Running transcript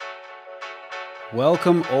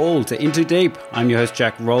Welcome all to Into Deep. I'm your host,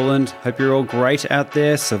 Jack Rowland. Hope you're all great out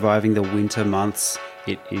there, surviving the winter months.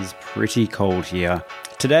 It is pretty cold here.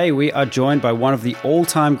 Today, we are joined by one of the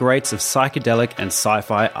all-time greats of psychedelic and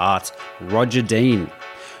sci-fi art, Roger Dean.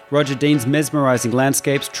 Roger Dean's mesmerizing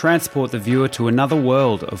landscapes transport the viewer to another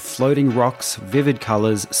world of floating rocks, vivid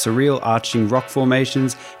colors, surreal arching rock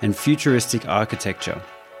formations, and futuristic architecture.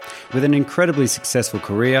 With an incredibly successful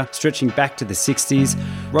career stretching back to the 60s,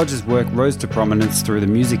 Roger's work rose to prominence through the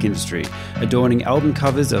music industry, adorning album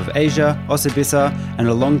covers of Asia, Osibisa, and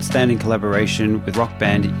a long-standing collaboration with rock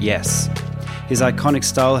band Yes. His iconic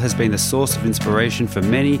style has been the source of inspiration for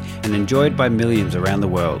many and enjoyed by millions around the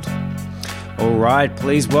world. All right,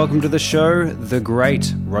 please welcome to the show, the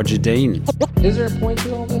great Roger Dean. Is there a point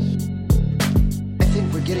to all this? I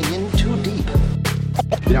think we're getting in too deep.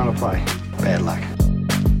 You don't apply. Bad luck.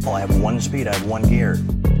 Well, I have one speed, I have one gear.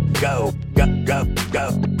 Go, go, go,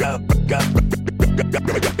 go, go, go,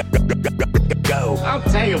 go. I'll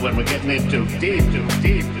tell you when we're getting in too deep.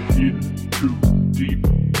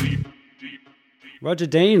 Roger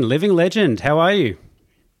Dean, living legend, how are you?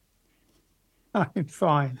 I'm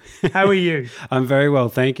fine. How are you? I'm very well,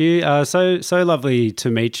 thank you. So lovely to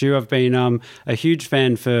meet you. I've been a huge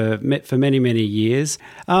fan for many, many years.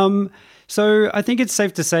 So I think it's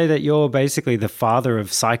safe to say that you're basically the father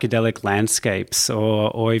of psychedelic landscapes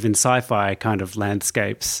or even sci-fi kind of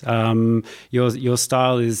landscapes. Your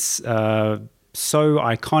style is so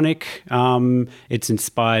iconic. It's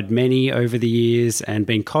inspired many over the years and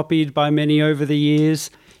been copied by many over the years.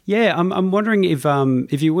 Yeah, I'm wondering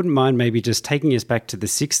if you wouldn't mind maybe just taking us back to the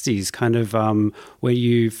 60s, kind of where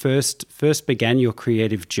you first began your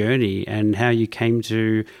creative journey and how you came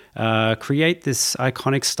to create this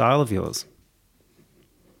iconic style of yours.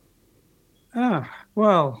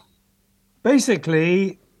 Well,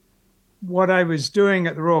 basically what I was doing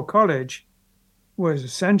at the Royal College was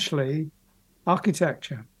essentially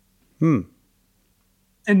architecture. In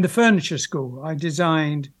the furniture school, I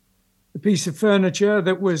designed a piece of furniture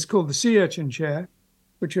that was called the sea urchin chair,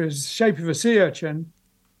 which was the shape of a sea urchin,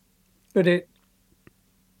 but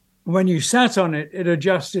when you sat on it, it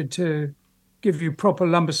adjusted to give you proper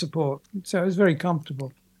lumbar support. So it was very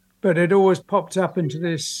comfortable, but it always popped up into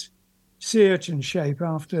this sea urchin shape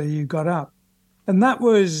after you got up. And that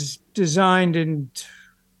was designed in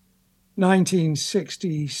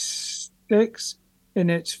 1966 in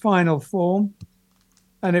its final form.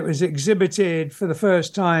 And it was exhibited for the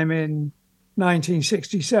first time in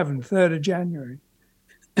 1967, 3rd of January.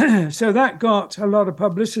 So that got a lot of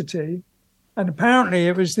publicity. And apparently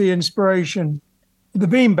it was the inspiration for the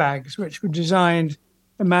beanbags, which were designed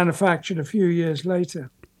and manufactured a few years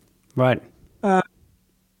later. Right.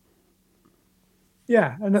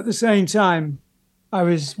 Yeah, and at the same time, I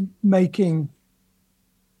was making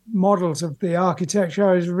models of the architecture.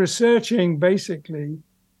 I was researching basically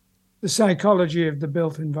the psychology of the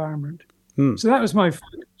built environment. So that was my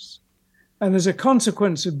focus. And as a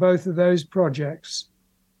consequence of both of those projects,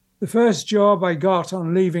 the first job I got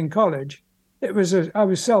on leaving college, I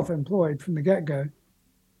was self-employed from the get-go,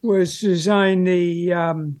 was to design the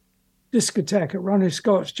discotheque at Ronnie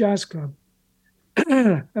Scott's Jazz Club.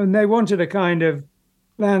 And they wanted a kind of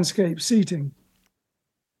landscape seating.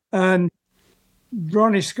 And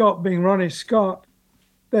Ronnie Scott being Ronnie Scott,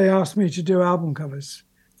 they asked me to do album covers.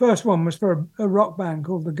 First one was for a rock band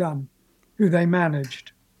called The Gun, who they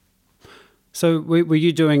managed. So were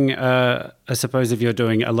you doing, I suppose if you're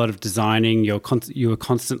doing a lot of designing, you were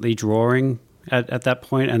constantly drawing at that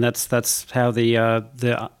point, and that's how the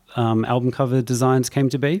album cover designs came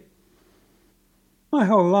to be? My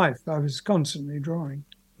whole life, I was constantly drawing.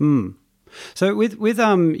 So with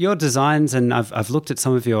your designs, and I've looked at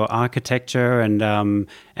some of your architecture and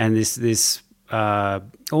this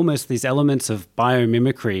almost these elements of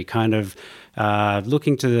biomimicry, kind of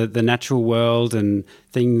looking to the natural world and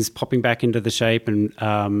things popping back into the shape and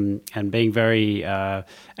being very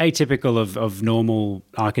atypical of normal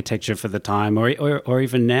architecture for the time or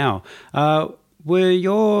even now. What were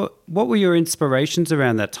your inspirations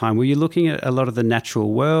around that time? Were you looking at a lot of the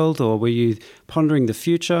natural world, or were you pondering the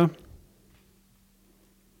future?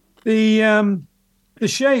 The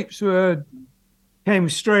shapes came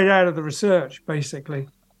straight out of the research, basically.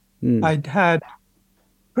 I'd had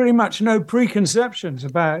pretty much no preconceptions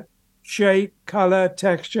about shape, color,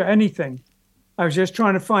 texture, anything. I was just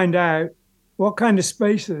trying to find out what kind of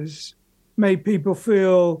spaces made people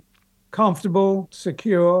feel comfortable,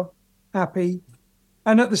 secure, happy,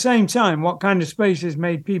 and at the same time, what kind of spaces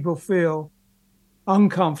made people feel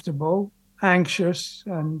uncomfortable, anxious,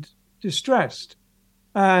 and distressed.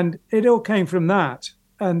 And it all came from that.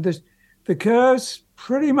 And the The curves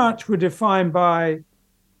pretty much were defined by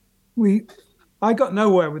I got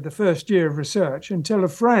nowhere with the first year of research until a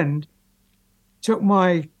friend took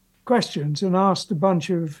my questions and asked a bunch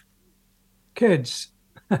of kids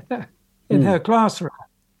in her classroom.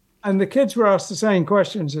 And the kids were asked the same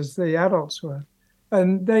questions as the adults were.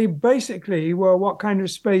 And they basically were, what kind of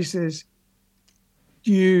spaces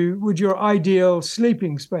would your ideal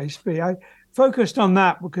sleeping space be? I focused on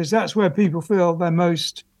that because that's where people feel their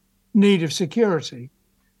most need of security.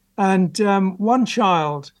 And one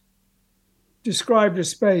child described a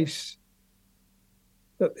space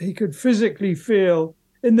that he could physically feel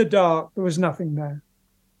in the dark, there was nothing there,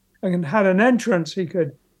 and had an entrance he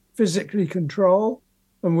could physically control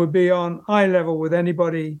and would be on eye level with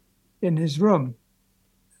anybody in his room,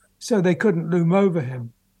 so they couldn't loom over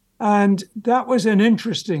him. And that was an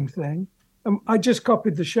interesting thing. I just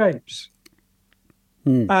copied the shapes.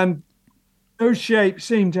 And those shapes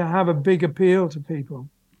seemed to have a big appeal to people.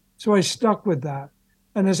 So I stuck with that.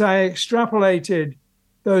 And as I extrapolated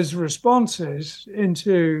those responses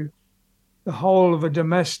into the whole of a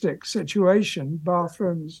domestic situation,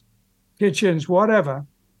 bathrooms, kitchens, whatever,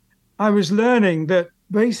 I was learning that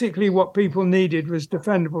basically what people needed was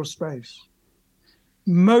defendable space.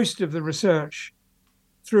 Most of the research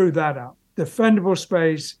threw that up. Defendable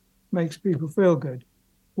space makes people feel good.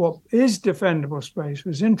 What is defendable space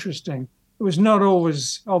was interesting. It was not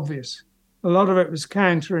always obvious. A lot of it was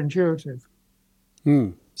counterintuitive.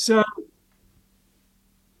 So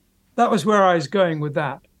that was where I was going with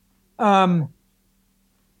that. There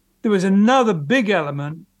was another big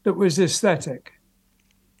element that was aesthetic.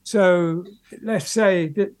 So let's say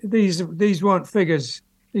that these weren't figures.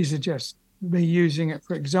 These are just me using it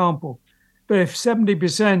for example. But if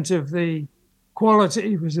 70% of the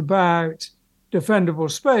quality was about defendable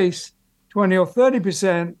space, 20 or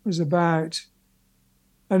 30% was about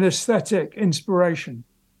an aesthetic inspiration.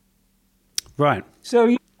 Right. So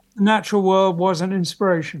the natural world was an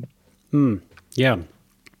inspiration. Yeah.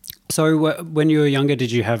 So when you were younger,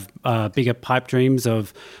 did you have bigger pipe dreams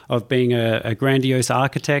of being a grandiose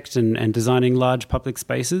architect and designing large public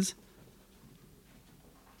spaces?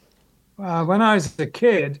 When I was a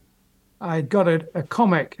kid, I got a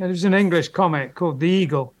comic. It was an English comic called The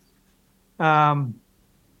Eagle. And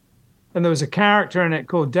there was a character in it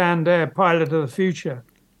called Dan Dare, Pilot of the Future.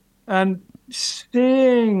 And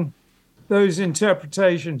seeing those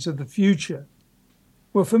interpretations of the future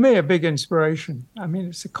were, for me, a big inspiration. I mean,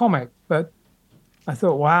 it's a comic, but I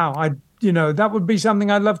thought, wow, that would be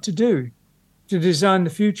something I'd love to do, to design the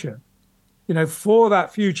future. For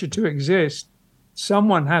that future to exist,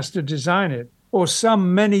 someone has to design it, or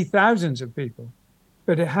many thousands of people,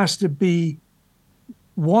 but it has to be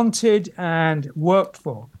wanted and worked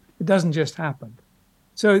for. It doesn't just happen.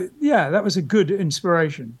 So, yeah, that was a good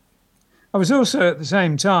inspiration. I was also, at the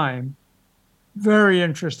same time, very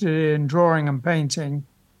interested in drawing and painting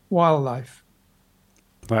wildlife.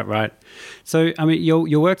 Right. So, I mean,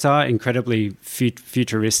 your works are incredibly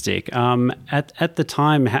futuristic. At the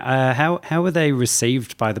time, how were they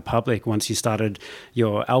received by the public once you started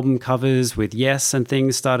your album covers with Yes and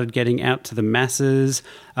things started getting out to the masses?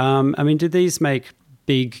 I mean, did these make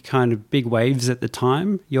big waves at the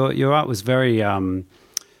time? Your art was very,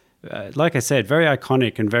 like I said, very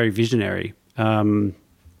iconic and very visionary in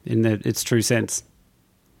its true sense.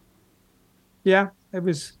 Yeah, it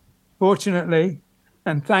was, fortunately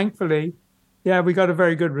and thankfully, we got a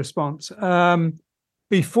very good response.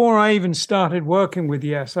 Before I even started working with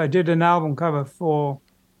Yes, I did an album cover for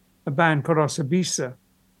a band called Osibisa.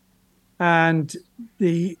 And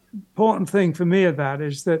the important thing for me of that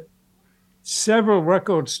is that several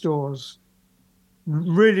record stores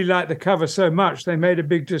really liked the cover so much, they made a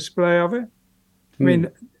big display of it. I mean,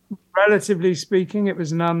 relatively speaking, it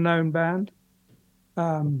was an unknown band.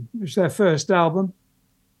 It was their first album.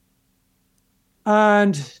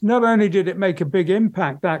 And not only did it make a big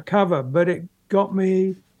impact, that cover, but it got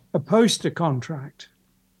me a poster contract.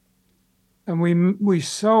 And we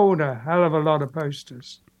sold a hell of a lot of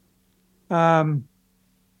posters. There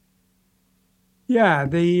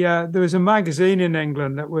was a magazine in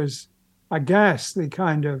England that was, I guess, the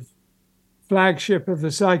kind of flagship of the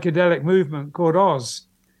psychedelic movement called Oz.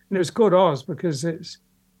 And it was called Oz because its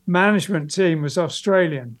management team was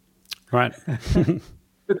Australian. Right.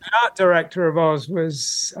 But the art director of Oz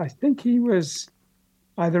was, I think he was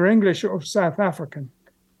either English or South African,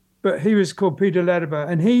 but he was called Peter Lederber.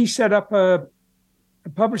 And he set up a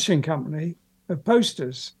publishing company of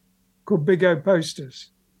posters called Big O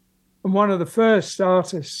Posters. And one of the first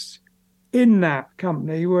artists in that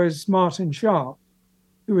company was Martin Sharp,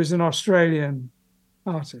 who was an Australian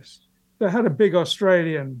artist. They had a big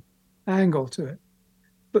Australian angle to it.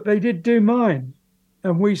 But they did do mine,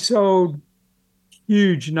 and we sold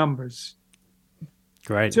huge numbers.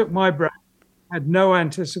 Great. Took my breath. Had no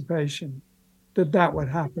anticipation that would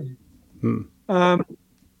happen.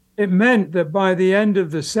 It meant that by the end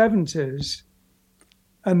of the 70s,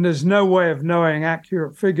 and there's no way of knowing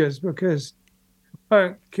accurate figures because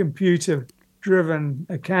computer-driven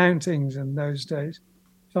accountings in those days,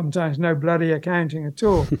 sometimes no bloody accounting at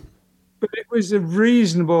all. But it was a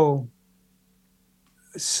reasonable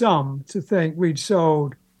sum to think we'd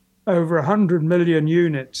sold over 100 million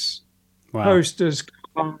units, Wow. posters,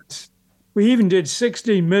 cards. We even did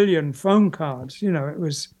 60 million phone cards. It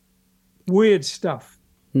was weird stuff,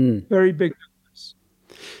 very big numbers.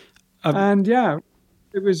 And yeah,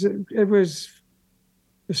 it was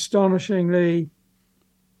astonishingly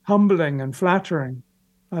humbling and flattering.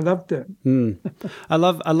 I loved it. I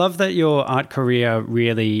love that your art career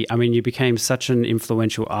really, I mean, you became such an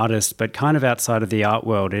influential artist, but kind of outside of the art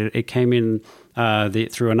world. It came in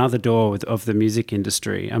through another door of the music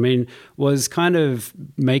industry. I mean, was kind of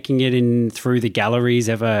making it in through the galleries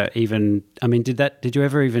ever even, I mean, did you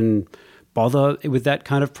ever even bother with that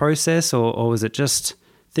kind of process, or was it just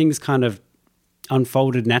things kind of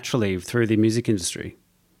unfolded naturally through the music industry?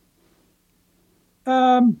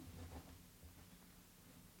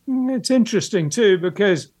 It's interesting too,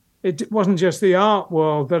 because it wasn't just the art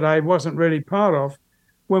world that I wasn't really part of.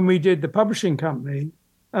 When we did the publishing company,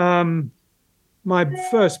 my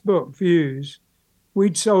first book, Views,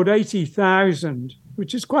 we'd sold 80,000,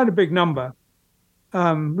 which is quite a big number.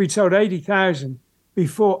 We'd sold 80,000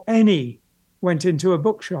 before any went into a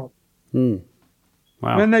bookshop. Wow.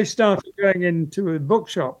 When they started going into a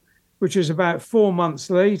bookshop, which is about 4 months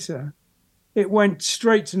later, it went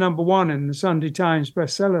straight to number one in the Sunday Times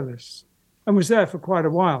bestseller list and was there for quite a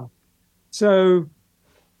while. So,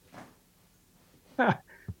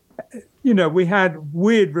 we had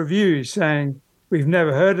weird reviews saying, we've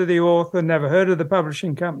never heard of the author, never heard of the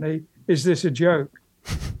publishing company. Is this a joke?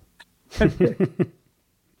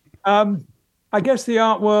 I guess the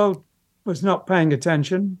art world was not paying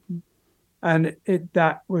attention, and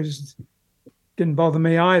didn't bother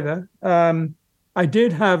me either. I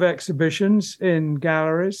did have exhibitions in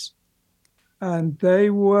galleries, and they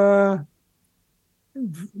were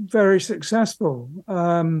very successful.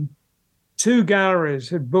 2 galleries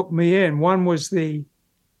had booked me in. One was the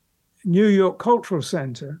New York Cultural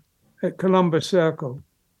Center at Columbus Circle.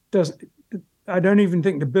 I don't even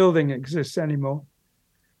think the building exists anymore.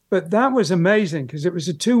 But that was amazing because it was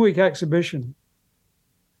a 2-week exhibition,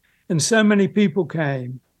 and so many people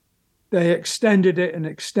came. They extended it and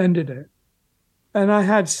extended it. And I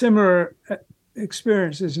had similar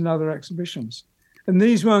experiences in other exhibitions. And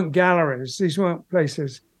these weren't galleries. These weren't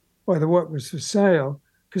places where the work was for sale,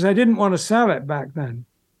 because I didn't want to sell it back then.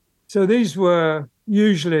 So these were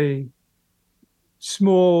usually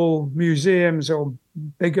small museums or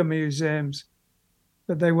bigger museums,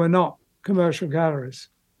 but they were not commercial galleries.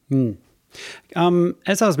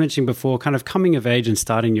 As I was mentioning before, kind of coming of age and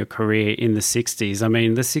starting your career in the 60s. I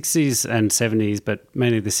mean, the 60s and 70s, but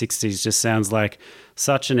mainly the 60s just sounds like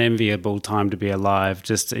such an enviable time to be alive,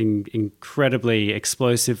 just incredibly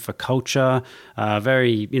explosive for culture,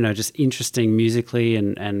 very, just interesting musically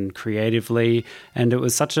and creatively. And it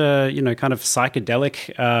was such a, kind of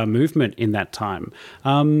psychedelic movement in that time.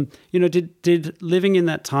 Did living in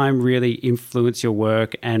that time really influence your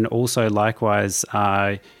work? And also likewise,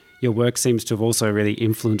 your work seems to have also really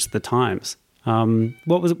influenced the times.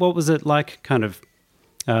 What was it like, kind of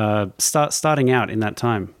starting out in that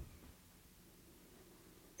time?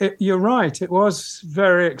 You're right. It was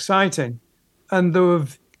very exciting, and there were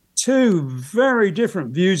 2 very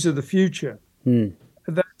different views of the future at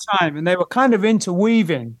that time, and they were kind of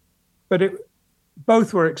interweaving, but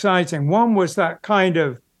both were exciting. One was that kind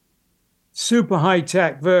of super high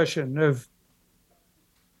tech version of,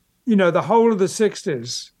 the whole of the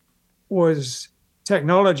 60s.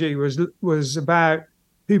 Technology was about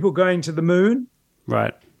people going to the moon,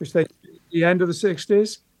 right? Which they did at the end of the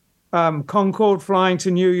 60s. Concorde flying to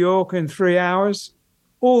New York in 3 hours.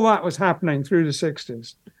 All that was happening through the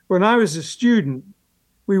 60s. When I was a student,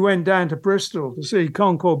 we went down to Bristol to see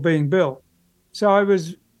Concorde being built. So I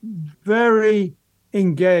was very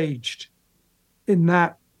engaged in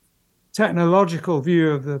that technological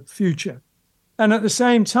view of the future. And at the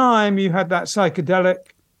same time, you had that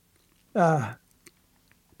psychedelic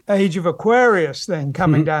Age of Aquarius thing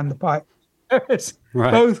coming down the pipe.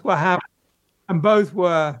 Right. Both were happening and both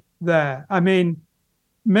were there. I mean,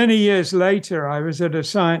 many years later, I was at a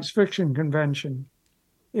science fiction convention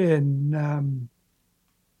in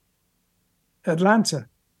Atlanta,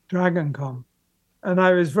 DragonCon, and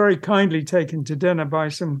I was very kindly taken to dinner by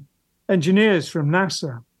some engineers from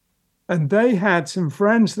NASA. And they had some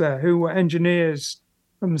friends there who were engineers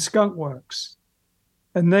from the Skunk Works.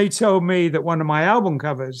 And they told me that one of my album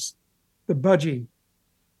covers, the Budgie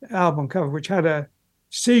album cover, which had a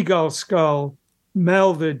seagull skull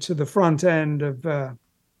melded to the front end of a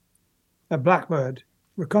Blackbird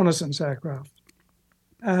reconnaissance aircraft.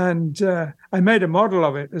 And I made a model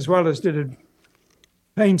of it as well as did a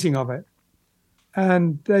painting of it.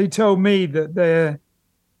 And they told me that their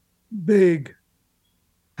big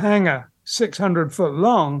hangar, 600 foot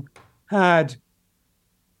long, had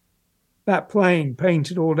that plane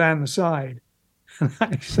painted all down the side. And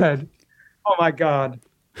I said, oh my God,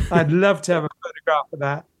 I'd love to have a photograph of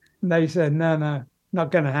that. And they said, no,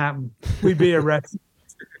 not going to happen. We'd be arrested.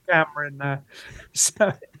 Took a camera in there.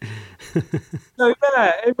 So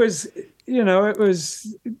yeah, it was, it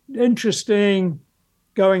was interesting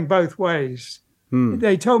going both ways.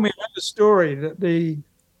 They told me another story that the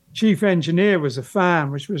chief engineer was a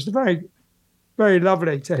fan, which was very, very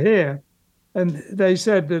lovely to hear. And they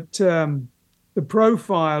said that the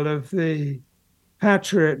profile of the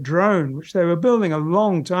Patriot drone, which they were building a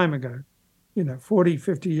long time ago, 40,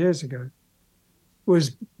 50 years ago,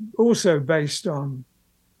 was also based on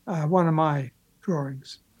one of my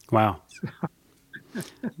drawings. Wow.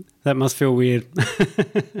 That must feel weird.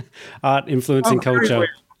 Art influencing culture.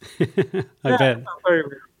 I bet. Very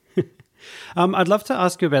weird. I'd love to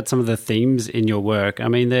ask you about some of the themes in your work. I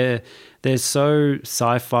mean, they're so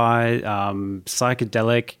sci-fi,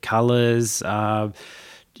 psychedelic colors.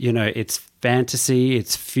 It's fantasy,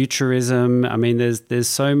 it's futurism. I mean, there's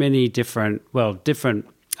so many different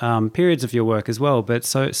periods of your work as well, but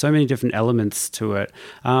so many different elements to it.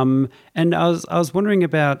 And I was wondering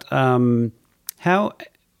about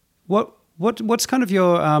what's kind of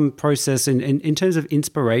your process in terms of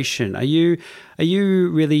inspiration? Are you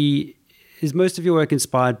really, is most of your work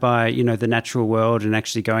inspired by the natural world and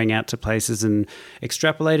actually going out to places and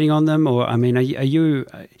extrapolating on them, or I mean, you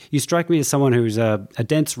strike me as someone who's a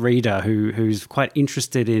dense reader who's quite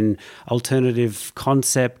interested in alternative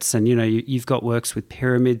concepts, and you've got works with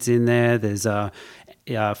pyramids in there. There's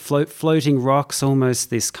floating rocks, almost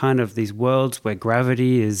this kind of these worlds where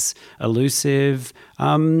gravity is elusive.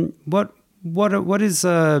 What is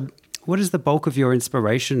the bulk of your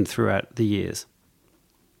inspiration throughout the years?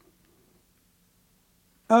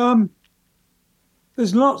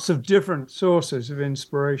 There's lots of different sources of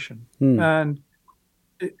inspiration, and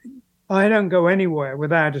I don't go anywhere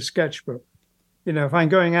without a sketchbook. If I'm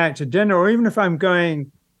going out to dinner, or even if I'm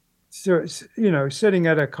going to, sitting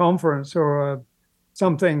at a conference or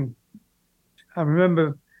something. I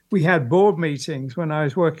remember we had board meetings when I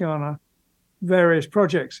was working on various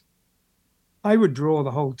projects. I would draw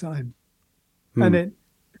the whole time, and it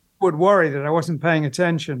would worry that I wasn't paying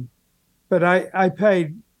attention. But I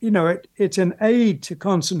paid, it's an aid to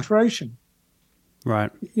concentration. Right.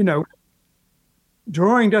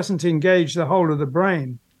 Drawing doesn't engage the whole of the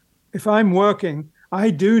brain. If I'm working,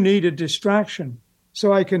 I do need a distraction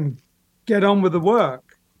so I can get on with the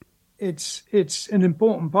work. It's an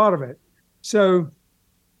important part of it. So,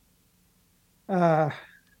 where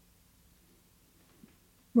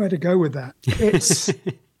to go with that? It's.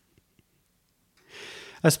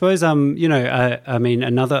 I suppose, I mean,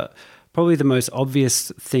 probably the most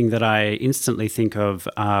obvious thing that I instantly think of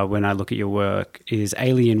when I look at your work is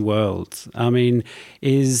Alien Worlds. I mean,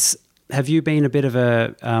 have you been a bit of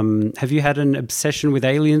have you had an obsession with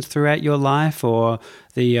aliens throughout your life, or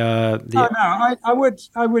the? Oh, no,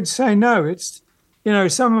 I would say no. It's,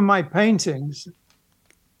 some of my paintings,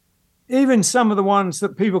 even some of the ones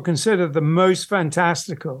that people consider the most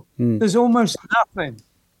fantastical, there's almost nothing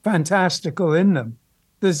fantastical in them.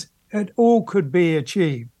 It all could be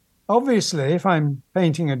achieved. Obviously, if I'm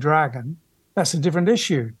painting a dragon, that's a different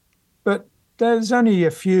issue. But there's only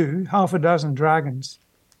a few, half a dozen dragons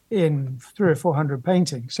in 300 or 400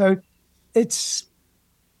 paintings. So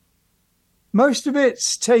most of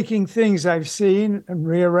it's taking things I've seen and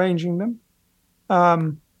rearranging them.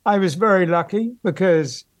 I was very lucky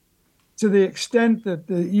because, to the extent that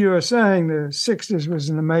you were saying the 60s was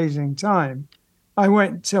an amazing time, I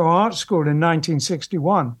went to art school in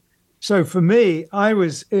 1961. So for me, I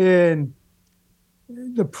was in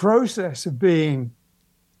the process of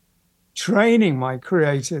training my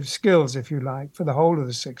creative skills, if you like, for the whole of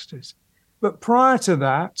the 60s. But prior to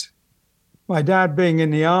that, my dad being in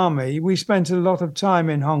the army, we spent a lot of time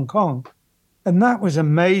in Hong Kong. And that was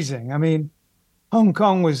amazing. I mean, Hong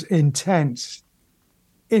Kong was intense.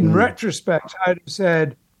 In retrospect, I'd have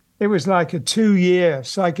said it was like a 2-year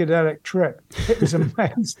psychedelic trip. It was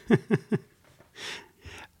amazing.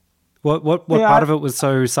 What Yeah, part of it was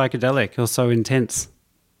so psychedelic or so intense?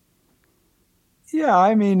 Yeah,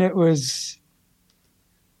 I mean, it was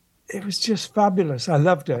just fabulous. I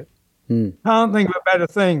loved it. Can't think of a better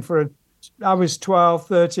thing I was 12,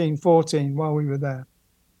 13, 14 while we were there.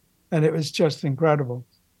 And it was just incredible.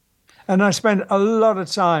 And I spent a lot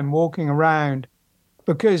of time walking around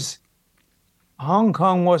because Hong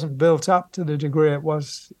Kong wasn't built up to the degree it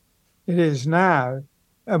is now.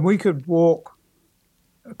 And we could walk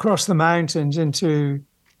across the mountains into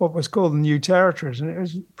what was called the New Territories. And it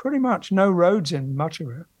was pretty much no roads in much of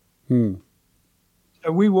it.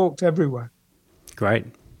 So we walked everywhere. Great.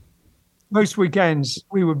 Most weekends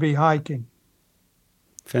we would be hiking.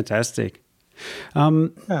 Fantastic.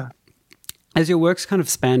 Yeah. As your work's kind of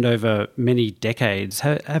spanned over many decades,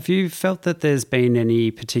 have you felt that there's been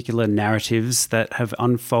any particular narratives that have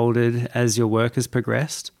unfolded as your work has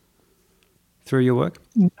progressed through your work?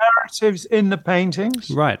 Narratives in the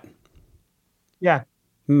paintings? Right. Yeah.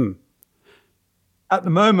 At the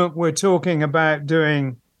moment, we're talking about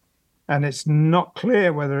doing, and it's not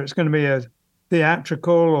clear whether it's going to be a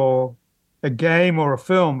theatrical or a game or a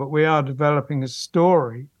film, but we are developing a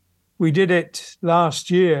story. We did it last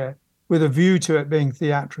year with a view to it being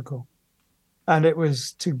theatrical. And it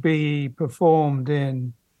was to be performed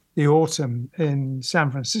in the autumn in San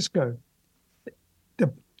Francisco.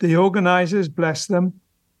 The organizers, bless them,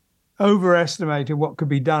 overestimated what could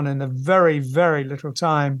be done in the very, very little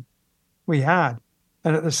time we had.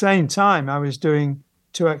 And at the same time, I was doing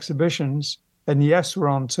 2 exhibitions, and yes, we're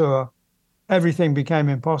on tour. Everything became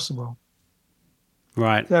impossible.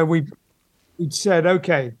 Right. So we said,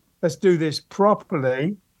 okay, let's do this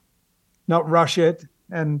properly, not rush it.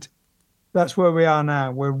 And that's where we are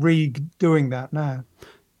now. We're redoing that now.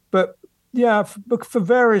 But yeah, for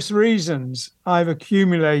various reasons, I've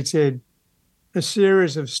accumulated a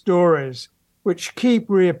series of stories which keep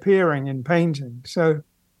reappearing in painting. So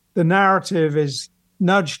the narrative is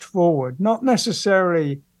nudged forward, not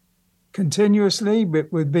necessarily continuously, but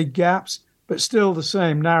with big gaps, but still the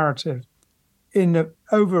same narrative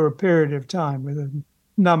over a period of time with a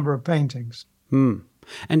number of paintings.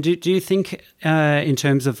 And do you think in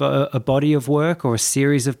terms of a body of work or a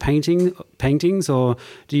series of paintings, or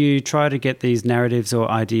do you try to get these narratives or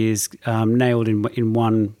ideas nailed in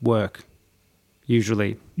one work,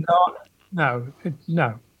 usually? No.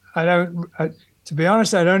 I don't. To be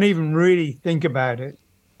honest, I don't even really think about it.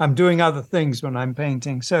 I'm doing other things when I'm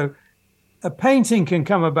painting. So a painting can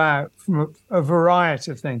come about from a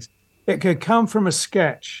variety of things. It could come from a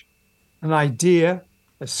sketch, an idea,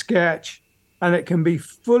 a sketch, and it can be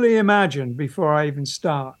fully imagined before I even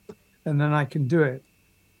start, and then I can do it.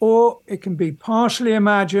 Or it can be partially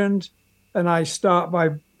imagined, and I start by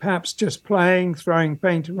perhaps just playing, throwing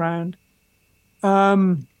paint around. I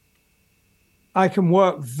can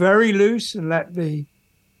work very loose and let the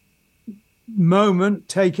moment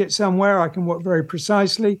take it somewhere. I can work very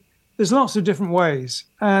precisely. There's lots of different ways,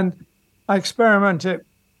 and I experiment it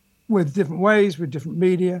with different ways, with different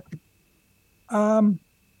media.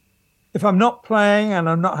 If I'm not playing and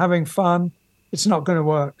I'm not having fun, it's not going to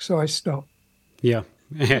work, so I stop. Yeah,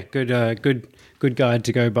 good guide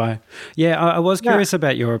to go by. Yeah, I was curious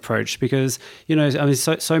about your approach because,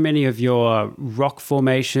 so many of your rock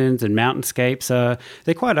formations and mountainscapes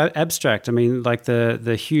they're quite abstract. I mean, like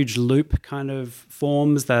the huge loop kind of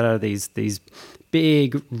forms that are these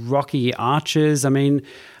big rocky arches. I mean,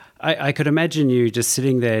 I could imagine you just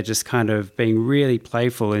sitting there, just kind of being really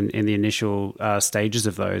playful in the initial stages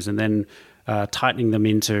of those, and then tightening them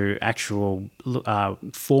into actual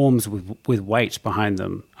forms with weight behind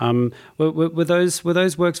them. Were those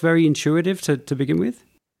works very intuitive to begin with?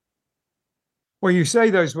 Well, you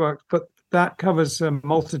say those works, but that covers a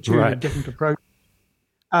multitude of different approaches.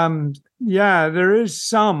 There is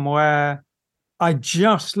some where I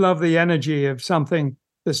just love the energy of something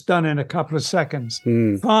that's done in a couple of seconds,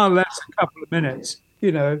 far less a couple of minutes,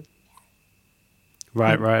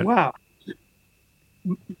 Right. Wow.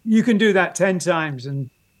 You can do that 10 times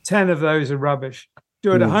and 10 of those are rubbish.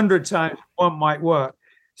 Do it 100 times, one might work.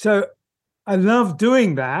 So I love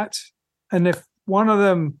doing that. And if one of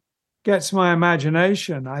them gets my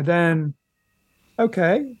imagination, I then,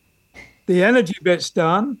 okay, the energy bit's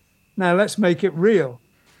done. Now let's make it real.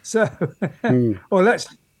 So, or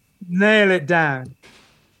let's nail it down.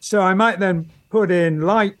 So I might then put in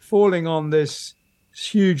light falling on this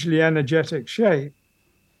hugely energetic shape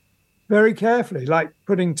very carefully, like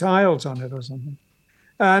putting tiles on it or something.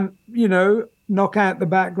 And, knock out the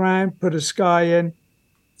background, put a sky in.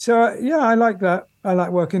 So, I like that. I like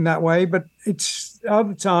working that way. But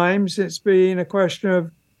other times it's been a question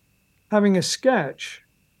of having a sketch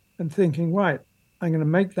and thinking, right, I'm going to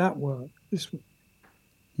make that work.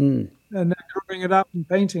 And then drawing it up and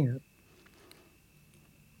painting it.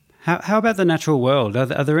 How about the natural world? Are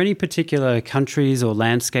there any particular countries or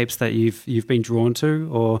landscapes that you've been drawn to,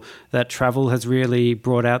 or that travel has really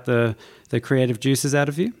brought out the creative juices out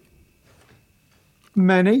of you?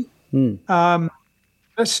 Many.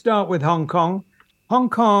 Let's start with Hong Kong. Hong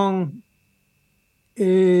Kong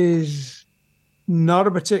is not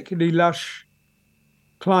a particularly lush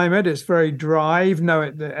climate. It's very dry, even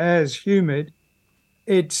though the air is humid.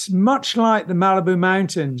 It's much like the Malibu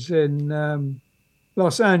Mountains in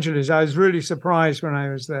Los Angeles. I was really surprised when I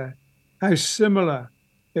was there how similar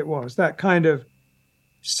it was. That kind of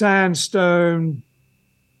sandstone,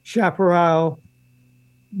 chaparral,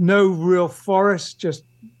 no real forest, just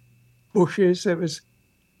bushes. It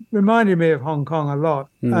reminded me of Hong Kong a lot.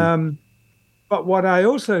 But what I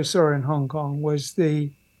also saw in Hong Kong was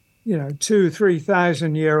the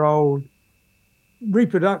 2,000-3,000-year-old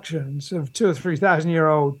reproductions of 2,000 or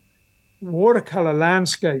 3,000-year-old watercolor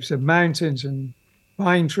landscapes of mountains and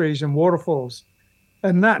pine trees and waterfalls.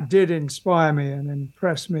 And that did inspire me and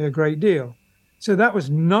impress me a great deal. So that was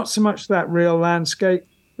not so much that real landscape,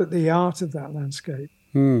 but the art of that landscape.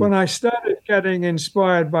 When I started getting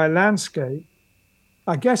inspired by landscape,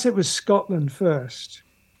 I guess it was Scotland first.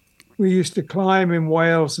 We used to climb in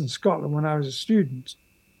Wales and Scotland when I was a student,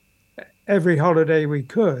 every holiday we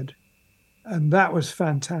could. And that was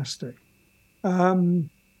fantastic. And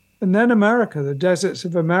then America, the deserts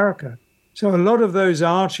of America. So a lot of those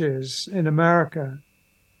arches in America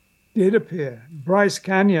did appear. Bryce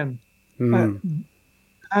Canyon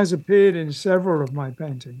has appeared in several of my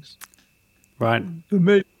paintings. Right.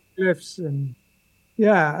 Familiar cliffs, and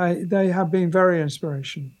they have been very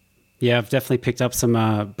inspirational. Yeah, I've definitely picked up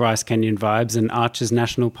some Bryce Canyon vibes and Arches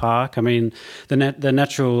National Park. I mean, the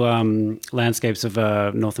natural landscapes of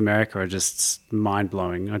North America are just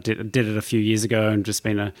mind-blowing. I did it a few years ago and just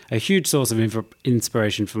been a huge source of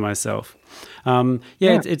inspiration for myself.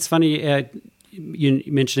 It's funny, you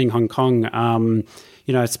mentioning Hong Kong.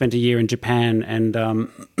 I spent a year in Japan and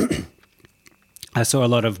I saw a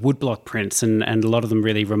lot of woodblock prints and a lot of them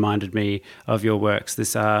really reminded me of your works.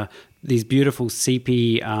 These beautiful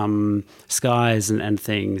sepia skies and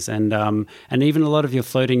things, and even a lot of your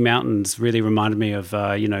floating mountains really reminded me of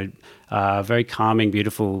very calming,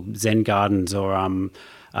 beautiful Zen gardens, or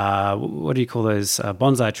what do you call those,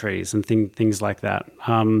 bonsai trees and things like that.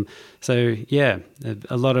 So yeah,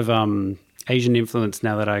 a lot of Asian influence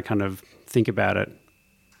now that I kind of think about it.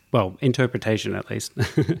 Well, interpretation at least.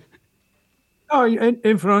 Oh,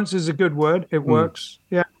 influence is a good word. It works.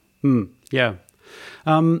 Yeah. Yeah.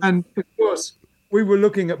 And of course, we were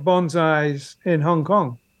looking at bonsais in Hong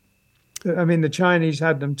Kong. I mean, the Chinese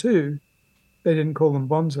had them too. They didn't call them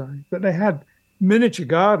bonsai, but they had miniature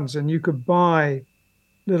gardens, and you could buy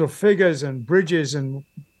little figures and bridges and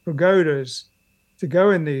pagodas to go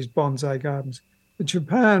in these bonsai gardens.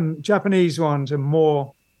 The Japanese ones are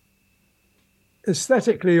more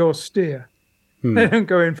aesthetically austere. They don't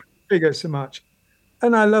go in for figures so much.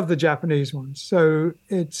 And I love the Japanese ones. So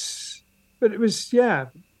but it was, the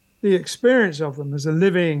experience of them as a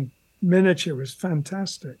living miniature was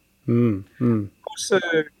fantastic. Also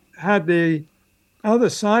had the other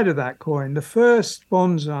side of that coin. The first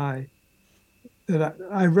bonsai that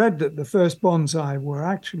I read that the first bonsai were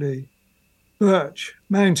actually birch,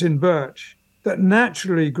 mountain birch, that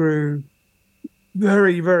naturally grew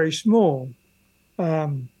very, very small,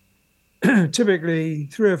 typically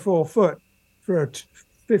 3 or 4 foot for a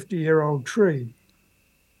 50-year-old tree.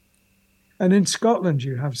 And in Scotland,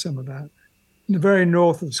 you have some of that. In the very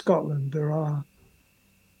north of Scotland, there are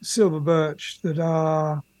silver birch that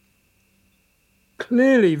are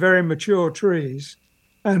clearly very mature trees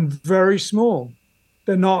and very small.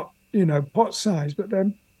 They're not, pot size, but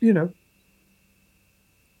they're,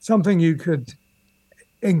 something you could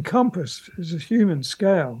encompass as a human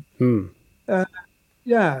scale. They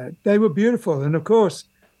were beautiful. And of course,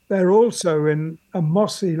 they're also in a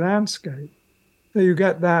mossy landscape. So you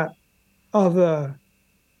get that other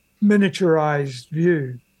miniaturized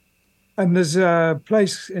view. And there's a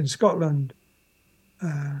place in Scotland,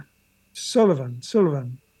 Sullivan,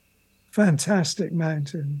 fantastic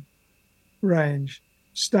mountain range.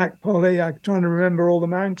 Stack Polly, I'm trying to remember all the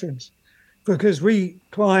mountains because we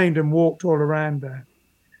climbed and walked all around there.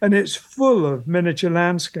 And it's full of miniature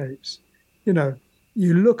landscapes.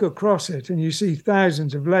 You look across it and you see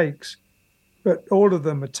thousands of lakes, but all of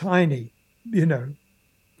them are tiny, They're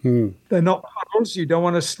not puddles. You don't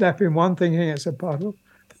want to step in one thinking it's a puddle.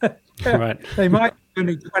 Right. They might be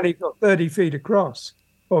only 20 or 30 feet across,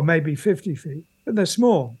 or maybe 50 feet, but they're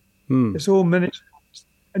small. It's all miniature.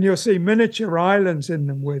 And you'll see miniature islands in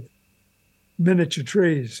them with miniature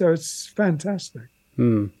trees. So it's fantastic.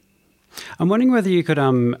 I'm wondering whether you could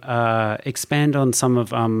expand on some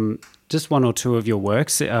of just one or two of your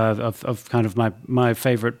works of kind of my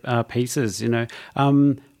favorite pieces. You know,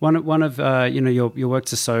 one of your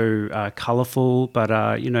works are so colourful, but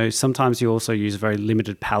sometimes you also use a very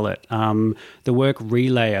limited palette. The work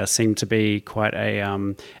Relayer seemed to be quite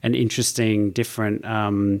an interesting, different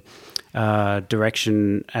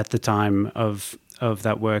direction at the time of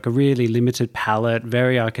that work, a really limited palette,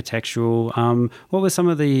 very architectural. What were some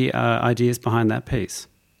of the ideas behind that piece?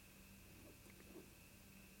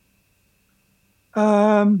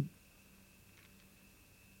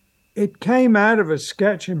 It came out of a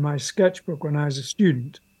sketch in my sketchbook when I was a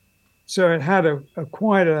student. So it had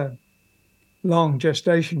quite a long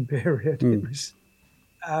gestation period. It was,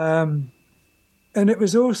 and it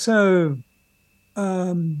was also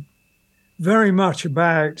very much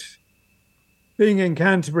about being in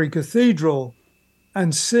Canterbury Cathedral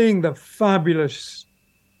and seeing the fabulous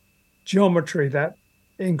geometry, that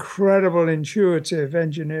incredible intuitive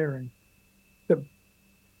engineering that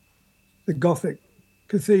the Gothic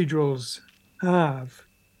cathedrals have,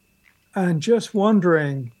 and just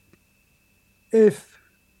wondering if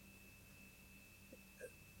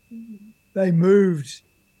they moved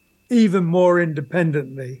even more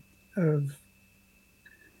independently of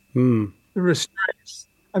the restraints.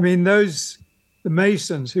 I mean, the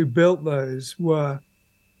masons who built those were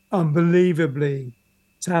unbelievably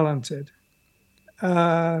talented.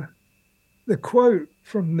 The quote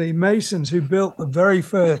from the masons who built the very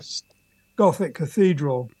first Gothic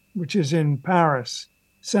cathedral, which is in Paris,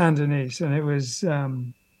 Saint-Denis, and it was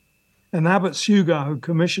an Abbot Suger who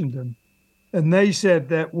commissioned them. And they said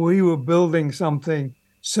that we were building something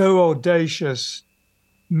so audacious,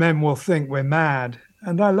 men will think we're mad.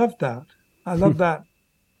 And I love that. I love that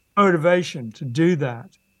motivation to do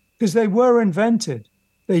that, because they were invented.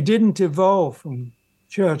 They didn't evolve from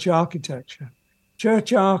church architecture.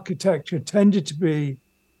 Church architecture tended to be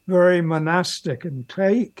very monastic and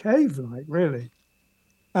cave-like, really.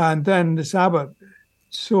 And then this abbot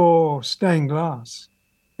saw stained glass,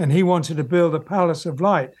 and he wanted to build a palace of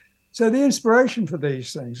light. So the inspiration for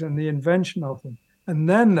these things and the invention of them, and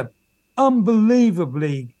then the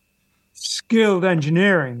unbelievably skilled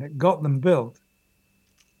engineering that got them built,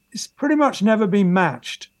 it's pretty much never been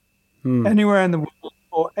matched anywhere in the world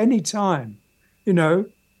or any time. You know,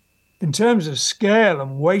 in terms of scale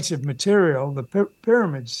and weight of material, the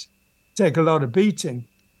pyramids take a lot of beating,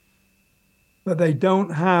 but they don't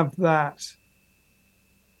have that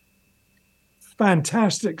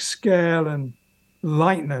fantastic scale and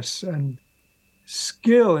lightness and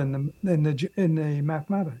skill in the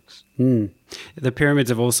mathematics. The pyramids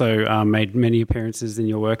have also made many appearances in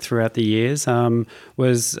your work throughout the years.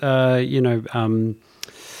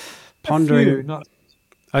 Pondering.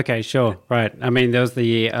 Okay, sure, right. I mean, there was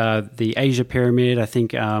the Asia Pyramid. I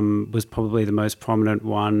think was probably the most prominent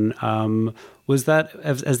one. Has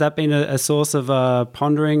that been a source of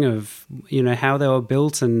pondering of how they were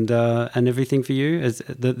built and everything for you, as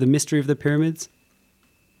the mystery of the pyramids?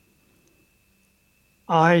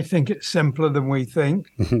 I think it's simpler than we think.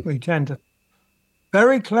 We tend to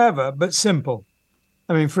very clever but simple.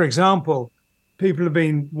 I mean, for example, people have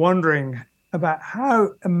been wondering about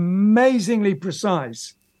how amazingly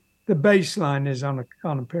precise the baseline is on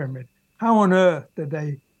a pyramid. How on earth did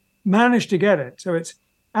they manage to get it so it's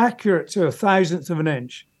accurate to 1,000th of an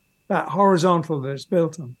inch, that horizontal that it's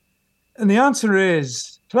built on? And the answer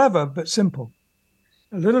is clever but simple.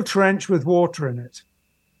 A little trench with water in it.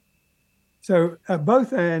 So at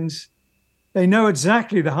both ends, they know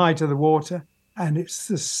exactly the height of the water, and it's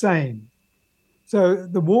the same. So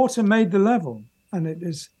the water made the level, and it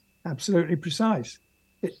is absolutely precise.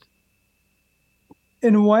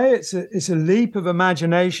 In a way, it's a leap of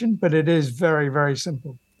imagination, but it is very, very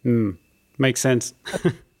simple. Makes sense.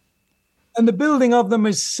 And the building of them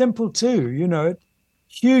is simple too.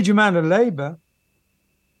 Huge amount of labor.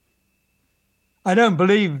 I don't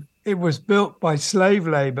believe it was built by slave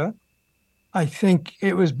labor. I think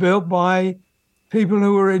it was built by people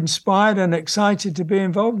who were inspired and excited to be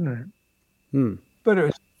involved in it. But it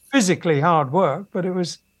was physically hard work, but it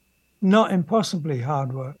was not impossibly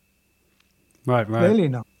hard work. Right. Really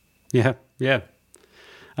not. Yeah.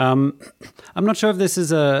 I'm not sure if this is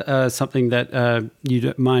something that you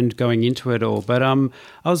don't mind going into at all, but I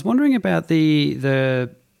was wondering about the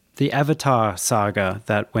Avatar saga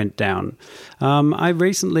that went down. I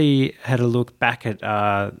recently had a look back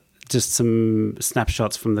at just some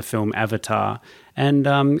snapshots from the film Avatar, and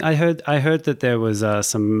I heard that there was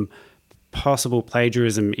some possible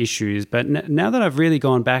plagiarism issues, but now that I've really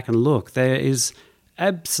gone back and looked, there is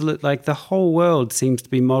absolute, like, the whole world seems to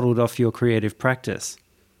be modeled off your creative practice.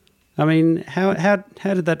 I mean, how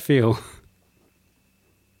did that feel?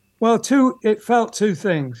 Well, it felt two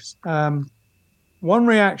things. One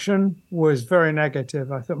reaction was very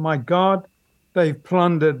negative. I thought, my God, they've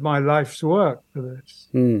plundered my life's work for this.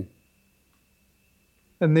 And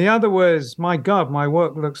the other was, my God, my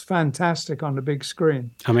work looks fantastic on the big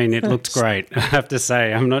screen. I mean, it looked great, I have to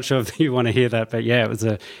say. I'm not sure if you want to hear that, but yeah, it was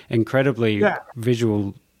an incredibly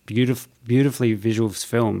beautifully visual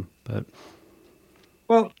film. But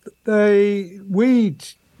well, we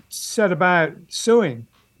set about suing,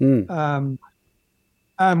 and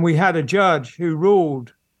we had a judge who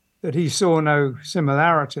ruled that he saw no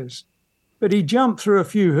similarities, but he jumped through a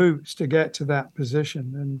few hoops to get to that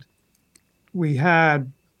position. And we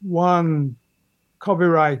had one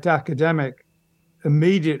copyright academic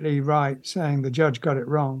immediately write saying the judge got it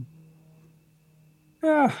wrong.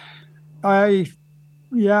 I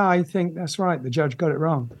think that's right. The judge got it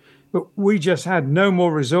wrong. But we just had no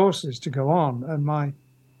more resources to go on. And my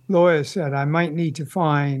lawyer said I might need to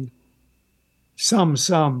find some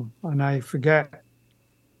sum, and I forget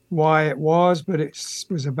why it was, but it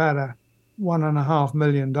was about $1.5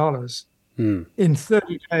 million in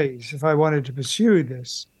 30 days if I wanted to pursue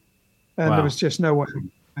this. And there was just no way to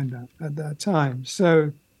find that at that time.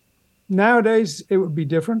 So nowadays it would be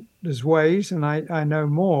different. There's ways, and I know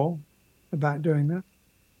more about doing that.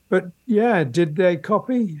 But yeah, did they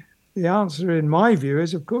copy? The answer, in my view,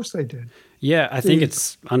 is of course they did. Yeah, I think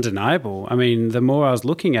it's undeniable. I mean, the more I was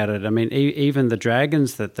looking at it, I mean, even the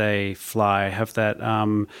dragons that they fly have that,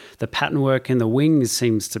 the pattern work in the wings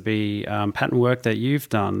seems to be pattern work that you've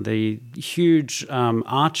done. The huge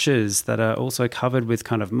arches that are also covered with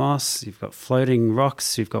kind of moss. You've got floating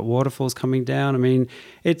rocks. You've got waterfalls coming down. I mean,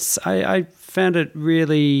 I found it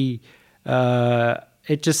really,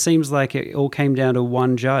 it just seems like it all came down to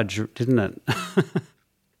one judge, didn't it?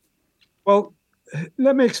 Well,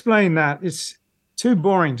 let me explain that. It's too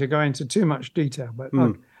boring to go into too much detail, but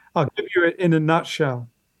I'll give you it in a nutshell.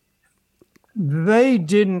 They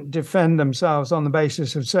didn't defend themselves on the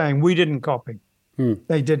basis of saying we didn't copy.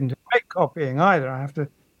 They didn't make copying either. I have to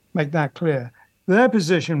make that clear. Their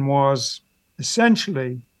position was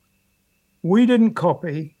essentially we didn't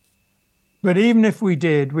copy, but even if we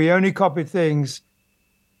did, we only copied things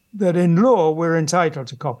that in law we're entitled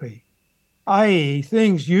to copy, i.e.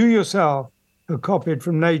 things you yourself have copied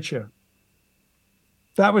from nature.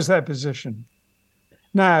 That was their position.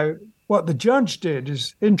 Now, what the judge did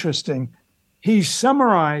is interesting. He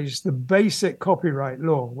summarized the basic copyright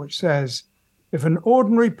law, which says if an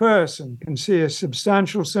ordinary person can see a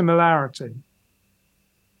substantial similarity,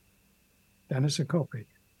 then it's a copy.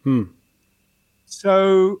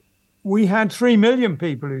 So we had 3 million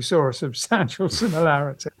people who saw a substantial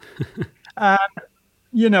similarity. And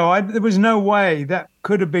there was no way that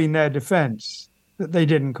could have been their defense that they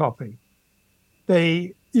didn't copy.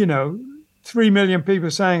 3 million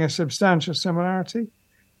people saying a substantial similarity.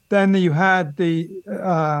 Then you had the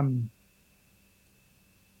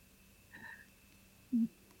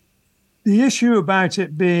issue about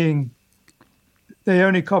it being they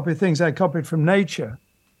only copied things they copied from nature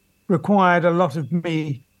required a lot of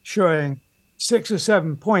me showing 6 or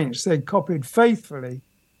 7 points they copied faithfully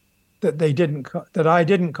that I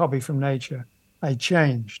didn't copy from nature. I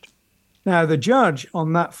changed. Now, the judge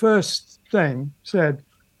on that first thing said,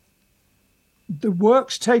 the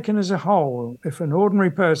works taken as a whole, if an ordinary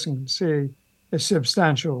person can see a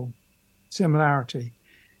substantial similarity,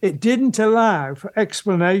 it didn't allow for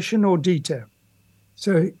explanation or detail.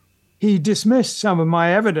 So he dismissed some of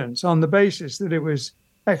my evidence on the basis that it was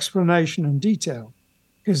explanation and detail,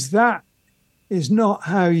 because that is not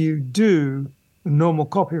how you do a normal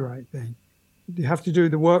copyright thing. You have to do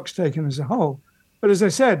the works taken as a whole. But as I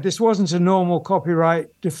said, this wasn't a normal copyright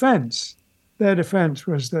defense. Their defense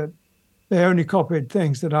was that they only copied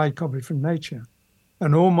things that I copied from nature.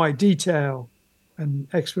 And all my detail and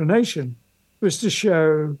explanation was to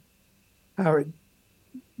show how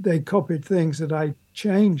they copied things that I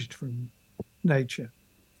changed from nature.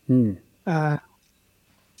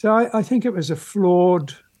 So I think it was a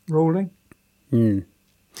flawed ruling.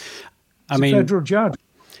 Federal judge.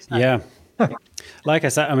 Yeah. Like I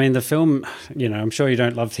said, I mean, the film, I'm sure you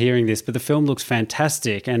don't love hearing this, but the film looks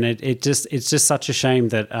fantastic. And it's just such a shame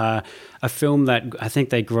that a film that I think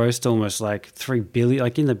they grossed almost like 3 billion,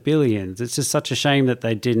 like in the billions. It's just such a shame that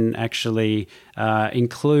they didn't actually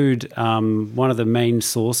include one of the main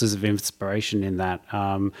sources of inspiration in that,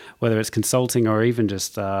 whether it's consulting or even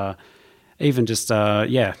just even just I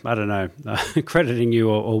don't know, crediting you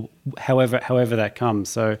or however that comes.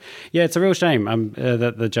 So yeah, it's a real shame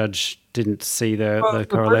that the judge didn't see the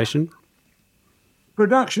correlation.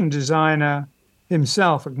 Production designer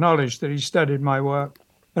himself acknowledged that he studied my work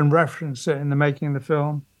and referenced it in the making of the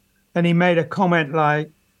film, and he made a comment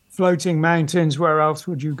like, "Floating mountains, where else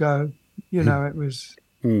would you go?" You know, it was.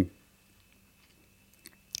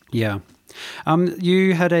 Yeah.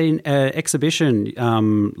 You had an exhibition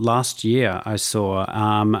last year, I saw.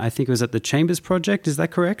 I think it was at the Chambers Project. Is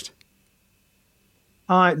that correct?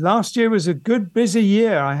 Last year was a good, busy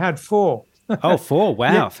year. I had 4. Oh, 4.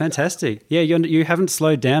 Wow. Yeah. Fantastic. Yeah, you haven't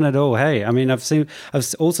slowed down at all. Hey, I mean, I've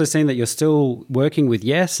also seen that you're still working with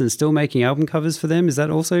Yes and still making album covers for them. Is that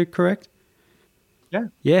also correct? Yeah.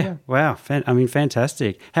 Yeah. Wow.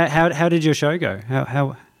 Fantastic. How did your show go?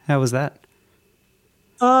 How was that?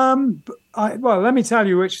 Well, let me tell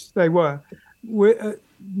you which they were.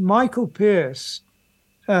 Michael Pierce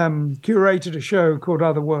curated a show called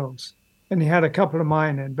Other Worlds, and he had a couple of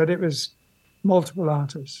mine in, but it was multiple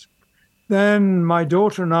artists. Then my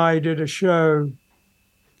daughter and I did a show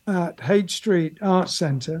at Haight Street Arts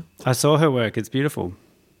Centre. I saw her work. It's beautiful.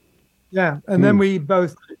 Yeah, and then we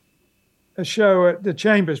both did a show at the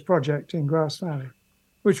Chambers Project in Grass Valley,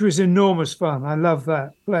 which was enormous fun. I love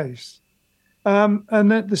that place.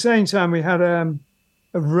 And at the same time, we had a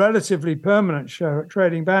relatively permanent show at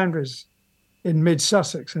Trading Boundaries in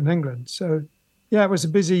mid-Sussex in England. So, yeah, it was a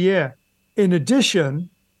busy year. In addition,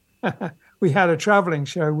 we had a traveling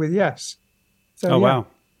show with Yes. So, wow.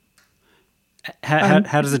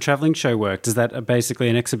 How does a traveling show work? Does that basically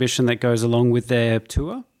an exhibition that goes along with their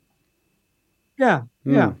tour? Yeah.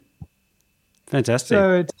 Fantastic.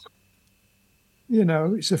 So,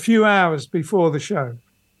 it's a few hours before the show.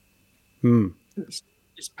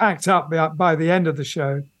 It's packed up by the end of the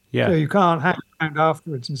show, so you can't hang around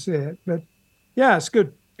afterwards and see it. But yeah, it's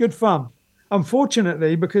good fun.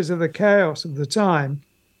 Unfortunately, because of the chaos of the time,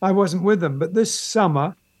 I wasn't with them. But this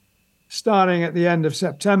summer, starting at the end of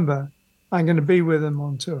September, I'm going to be with them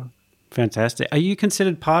on tour. Fantastic. Are you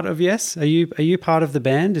considered part of Yes? Are you part of the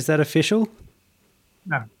band? Is that official?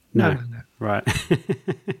 No. Right.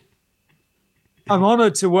 I'm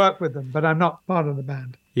honored to work with them, but I'm not part of the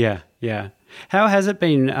band. Yeah. How has it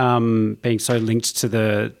been being so linked to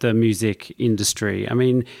the music industry? I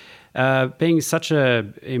mean, being such a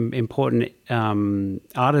important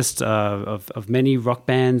artist of many rock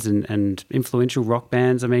bands and influential rock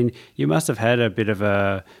bands, I mean, you must have had a bit of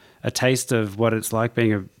a taste of what it's like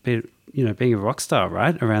being a rock star,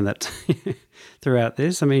 right? Around that throughout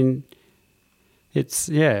this. I mean, it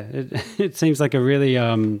seems like a really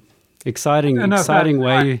exciting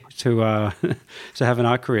way to have an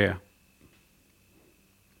art career.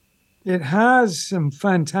 It has some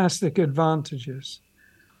fantastic advantages.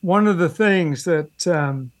 One of the things that,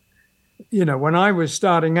 when I was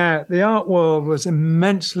starting out, the art world was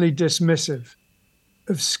immensely dismissive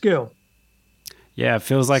of skill. Yeah, it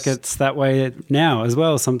feels like it's that way now as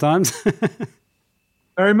well sometimes.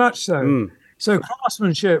 Very much so. So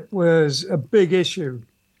craftsmanship was a big issue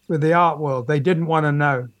with the art world. They didn't want to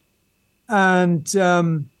know. And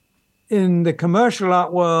in the commercial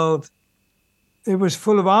art world, it was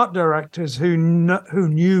full of art directors who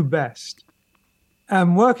knew best.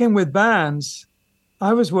 And working with bands,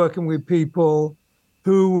 I was working with people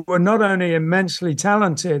who were not only immensely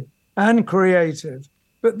talented and creative,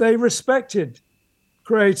 but they respected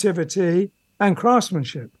creativity and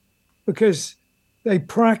craftsmanship because they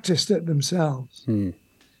practiced it themselves.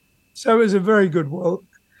 So it was a very good world.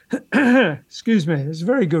 Excuse me. It's a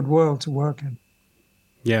very good world to work in.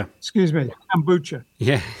 Yeah. Excuse me. Kombucha.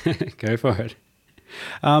 Yeah. Go for it.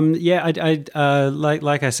 I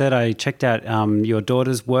like I said, I checked out your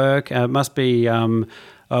daughter's work. It must be a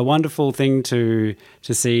wonderful thing to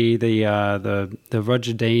see the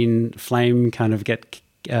Roger Dean flame kind of get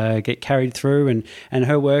carried through, and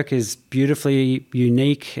her work is beautifully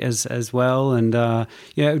unique as well. And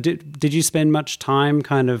did you spend much time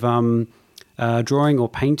kind of drawing or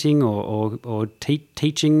painting or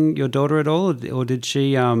teaching your daughter at all, or did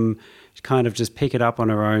she kind of just pick it up on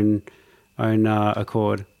her own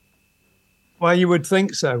accord? Well, you would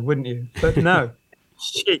think so, wouldn't you? But no,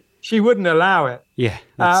 she wouldn't allow it. Yeah,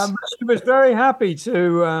 she was very happy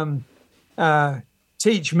to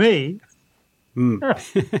teach me, and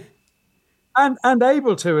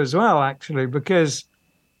able to as well, actually, because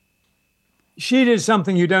she did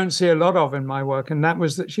something you don't see a lot of in my work, and that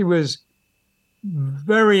was that she was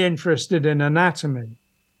very interested in anatomy.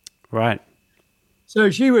 Right. So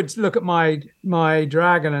she would look at my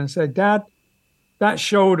dragon and say, "Dad, that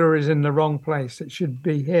shoulder is in the wrong place. It should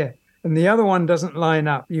be here." and the other one doesn't line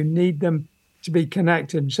up. You need them to be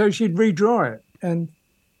connected. So she'd redraw it and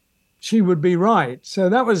she would be right. So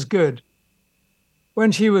that was good.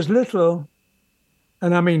 When she was little,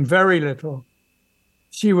 and I mean very little,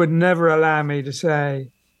 she would never allow me to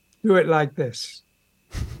say, do it like this.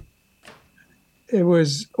 It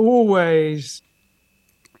was always,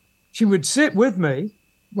 she would sit with me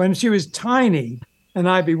when she was tiny and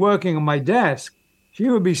I'd be working on my desk. She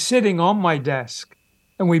would be sitting on my desk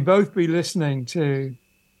and we'd both be listening to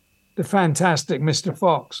the Fantastic Mr.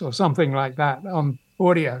 Fox or something like that on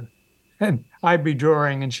audio. And I'd be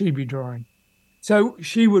drawing and she'd be drawing. So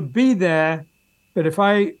she would be there, but if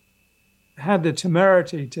I had the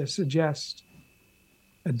temerity to suggest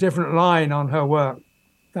a different line on her work,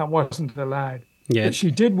 that wasn't allowed. Yeah. But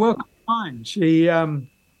she did work fine.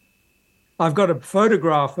 I've got a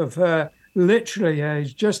photograph of her literally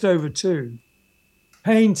aged just over 2,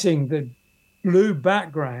 painting the blue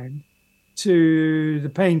background to the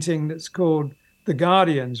painting that's called The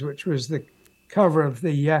Guardians, which was the cover of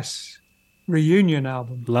the Yes reunion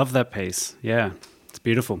album. Love that piece. Yeah, it's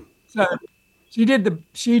beautiful. So she did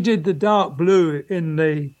the dark blue in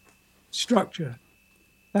the structure.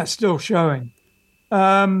 That's still showing.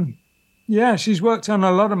 Yeah, she's worked on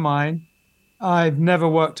a lot of mine. I've never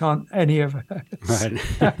worked on any of hers. Right.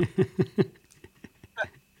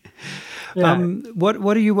 Yeah.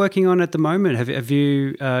 What are you working on at the moment? Have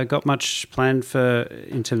you got much planned for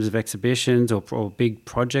in terms of exhibitions or big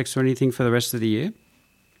projects or anything for the rest of the year?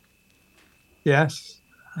 Yes.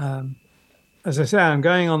 As I say, I'm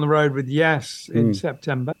going on the road with Yes in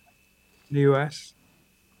September in the US.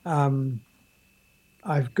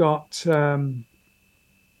 I've got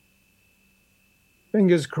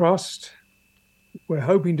fingers crossed. We're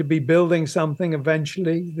hoping to be building something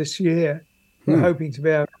eventually this year. We're hoping to be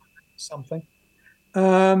able to do something.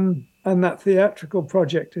 And that theatrical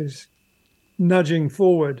project is nudging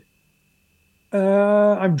forward.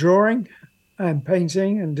 I'm drawing and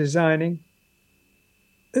painting and designing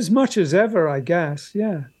as much as ever, I guess.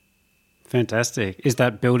 Yeah. Fantastic. Is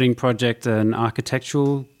that building project an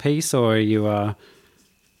architectural piece or are you...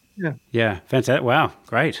 Yeah. Yeah, fantastic. Wow,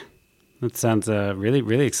 great. That sounds really,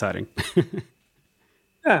 really exciting.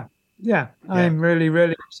 Yeah. I'm really,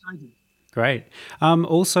 really excited. Great.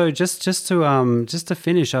 Also, just to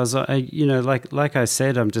finish, I was, like I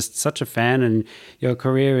said, I'm just such a fan, and your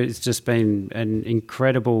career has just been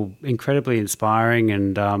incredibly inspiring,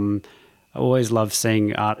 and I always love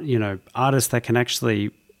seeing artists that can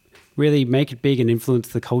actually really make it big and influence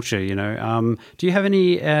the culture. Do you have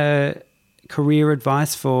any career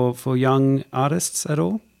advice for young artists at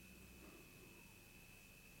all?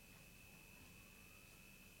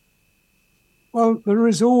 Well, there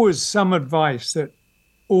is always some advice that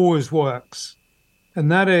always works, and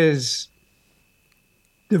that is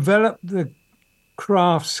develop the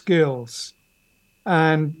craft skills.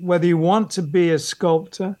 And whether you want to be a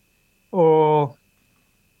sculptor or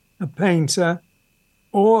a painter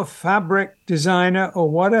or a fabric designer or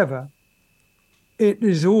whatever, it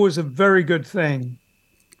is always a very good thing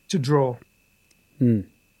to draw.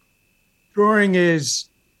 Drawing is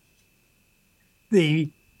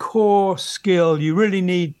the core skill you really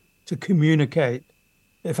need to communicate.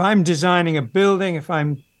 If I'm designing a building, if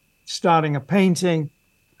I'm starting a painting,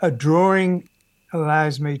 a drawing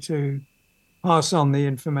allows me to pass on the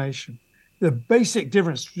information. The basic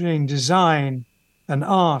difference between design and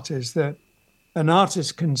art is that an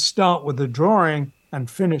artist can start with a drawing and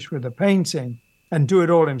finish with a painting and do it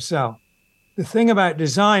all himself. The thing about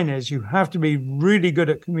design is you have to be really good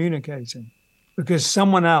at communicating because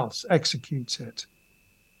someone else executes it.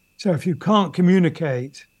 So if you can't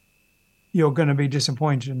communicate, you're going to be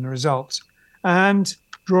disappointed in the results. And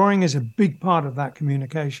drawing is a big part of that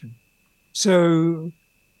communication. So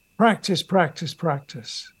practice, practice,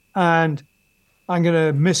 practice. And I'm going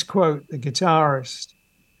to misquote the guitarist.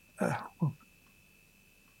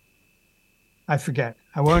 I forget.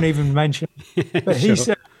 I won't even mention. But he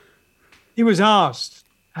said, he was asked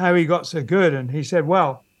how he got so good. And he said,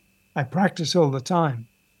 well, I practice all the time.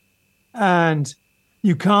 And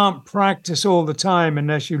you can't practice all the time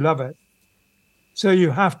unless you love it. So you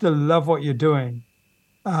have to love what you're doing.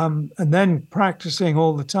 And then practicing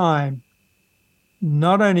all the time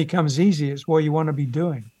not only comes easy, it's what you want to be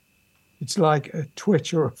doing. It's like a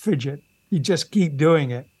twitch or a fidget. You just keep doing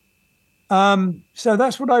it. So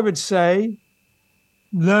that's what I would say.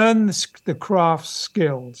 Learn the craft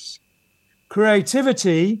skills.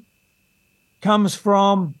 Creativity comes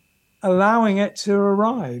from allowing it to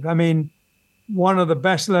arrive. I mean, one of the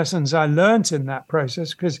best lessons I learned in that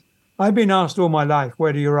process, because I've been asked all my life,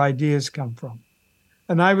 where do your ideas come from?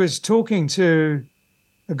 And I was talking to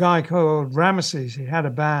a guy called Ramesses. He had a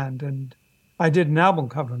band, and I did an album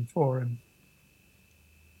cover for him.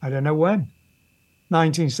 I don't know when,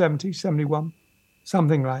 1970, 71,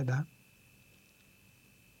 something like that.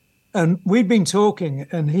 And we'd been talking,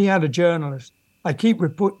 and he had a journalist. I keep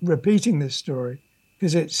repeating this story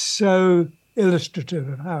because it's so illustrative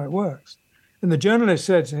of how it works. And the journalist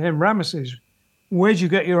said to him, Ramesses, where'd you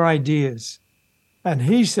get your ideas? And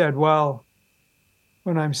he said, well,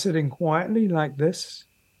 when I'm sitting quietly like this,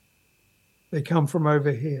 they come from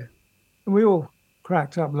over here. And we all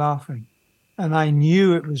cracked up laughing. And I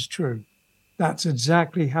knew it was true. That's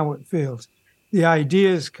exactly how it feels. The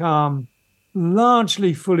ideas come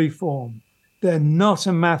largely fully formed. They're not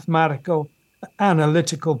a mathematical,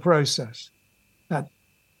 analytical process. That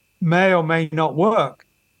may or may not work,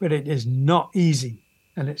 but it is not easy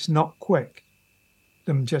and it's not quick.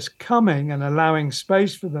 Them just coming and allowing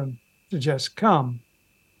space for them to just come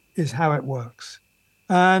is how it works.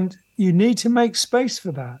 And you need to make space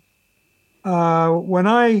for that. When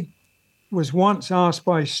I was once asked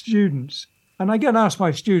by students, and I get asked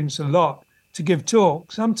by students a lot to give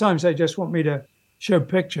talks, sometimes they just want me to show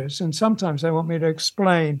pictures, and sometimes they want me to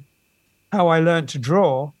explain how I learned to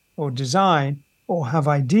draw or design or have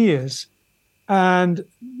ideas. And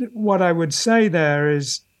what I would say there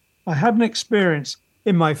is I had an experience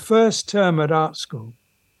in my first term at art school,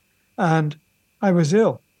 and I was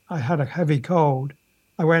ill. I had a heavy cold.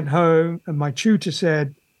 I went home, and my tutor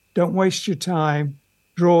said, don't waste your time,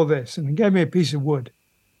 draw this. And he gave me a piece of wood,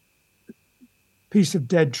 piece of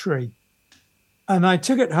dead tree. And I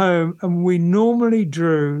took it home, and we normally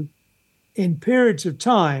drew in periods of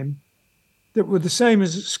time that were the same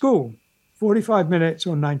as at school, 45 minutes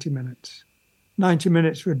or 90 minutes. 90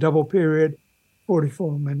 minutes for a double period,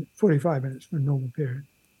 45 minutes for a normal period.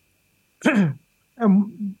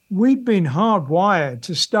 And we'd been hardwired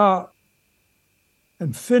to start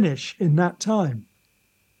and finish in that time.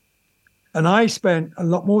 And I spent a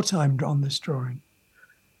lot more time on this drawing.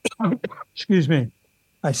 Excuse me.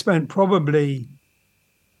 I spent probably,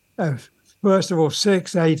 first of all,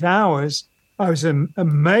 6-8 hours. I was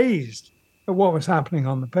amazed at what was happening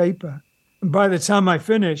on the paper. And by the time I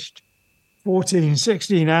finished, 14,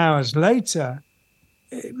 16 hours later,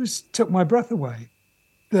 it took my breath away.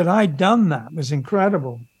 That I'd done that was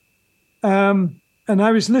incredible. And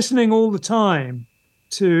I was listening all the time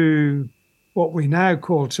to what we now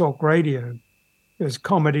call talk radio. There's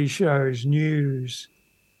comedy shows, news,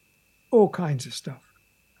 all kinds of stuff,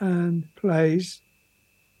 and plays.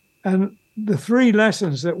 And the 3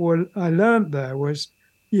 lessons that I learned there was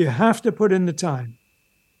you have to put in the time.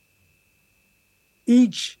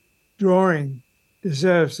 Each drawing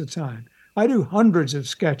deserves the time. I do hundreds of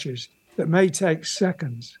sketches that may take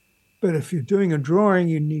seconds, but if you're doing a drawing,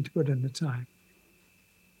 you need to put in the time.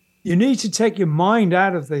 You need to take your mind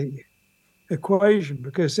out of the equation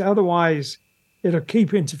because otherwise it'll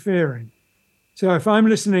keep interfering. So if I'm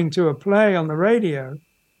listening to a play on the radio,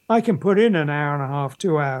 I can put in an hour and a half,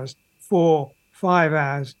 2 hours, 4, 5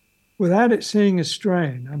 hours without it seeming a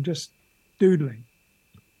strain. I'm just doodling.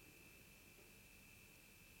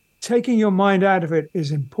 Taking your mind out of it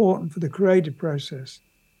is important for the creative process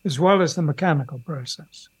as well as the mechanical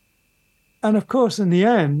process. And of course, in the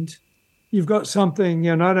end, you've got something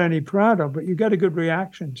you're not only proud of, but you get a good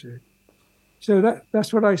reaction to. So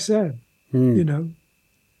that's what I said. You know,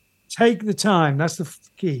 take the time. That's the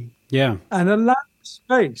key. Yeah. And allow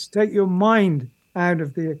space. Take your mind out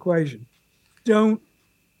of the equation. Don't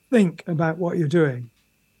think about what you're doing.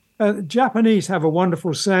 The Japanese have a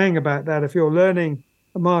wonderful saying about that. If you're learning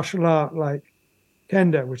a martial art like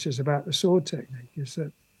kendo, which is about the sword technique, is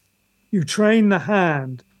that you train the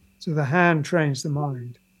hand so the hand trains the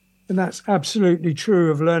mind. And that's absolutely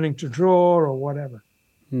true of learning to draw or whatever.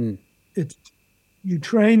 You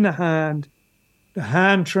train the hand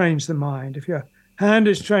trains the mind. If your hand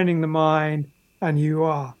is training the mind and you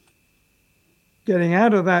are getting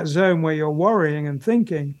out of that zone where you're worrying and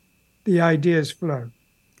thinking, the ideas flow.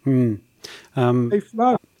 They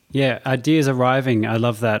flow. Yeah, ideas arriving. I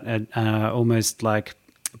love that. Almost like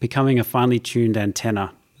becoming a finely tuned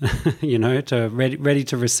antenna, you know, to ready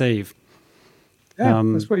to receive. Yeah,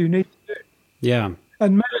 that's what you need to do. Yeah.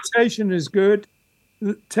 And meditation is good.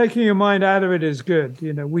 Taking your mind out of it is good.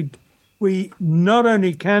 You know, we not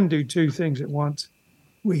only can do 2 things at once,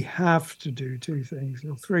 we have to do 2 things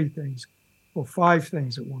or 3 things or 5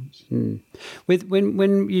 things at once. With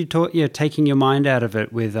when you talk, taking your mind out of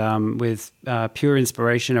it with pure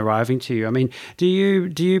inspiration arriving to you. I mean, do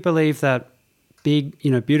you believe that big,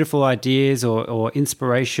 beautiful ideas or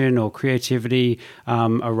inspiration or creativity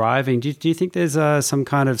arriving, do you think there's some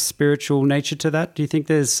kind of spiritual nature to that? Do you think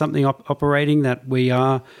there's something operating that we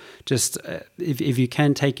are just, if you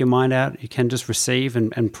can take your mind out, you can just receive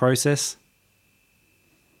and process?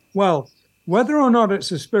 Well, whether or not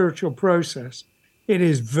it's a spiritual process, it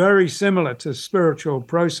is very similar to spiritual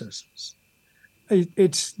processes.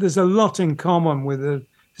 There's a lot in common with the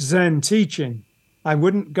Zen teaching. I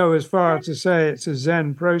wouldn't go as far to say it's a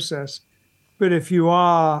Zen process, but if you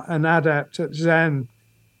are an adept at Zen,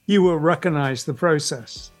 you will recognize the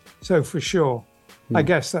process. So for sure, I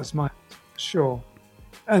guess that's my sure.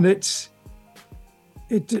 And it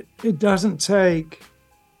doesn't take,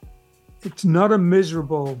 it's not a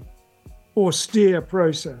miserable, austere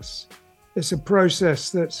process. It's a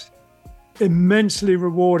process that's immensely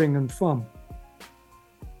rewarding and fun.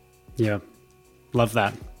 Yeah, love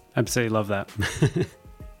that. Absolutely love that.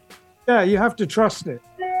 Yeah, you have to trust it.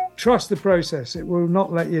 Trust the process. It will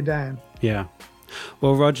not let you down. Yeah.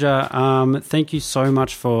 Well, Roger, thank you so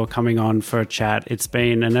much for coming on for a chat. It's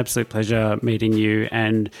been an absolute pleasure meeting you,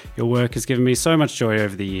 and your work has given me so much joy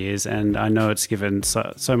over the years, and I know it's given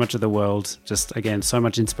so much of the world just, again, so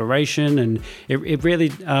much inspiration, and it really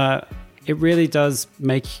does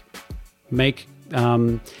make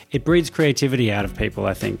it breeds creativity out of people,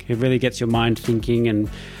 I think. It really gets your mind thinking, and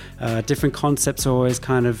different concepts are always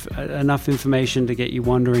kind of enough information to get you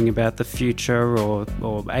wondering about the future or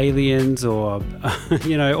aliens or,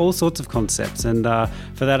 all sorts of concepts. And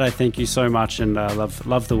for that, I thank you so much, and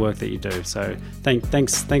love the work that you do. So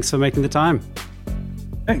thanks for making the time.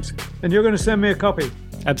 Thanks. And you're going to send me a copy?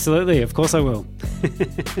 Absolutely. Of course I will.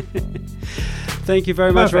 Thank you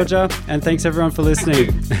very much, Roger. And thanks everyone for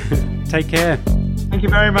listening. Take care. Thank you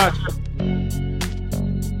very much.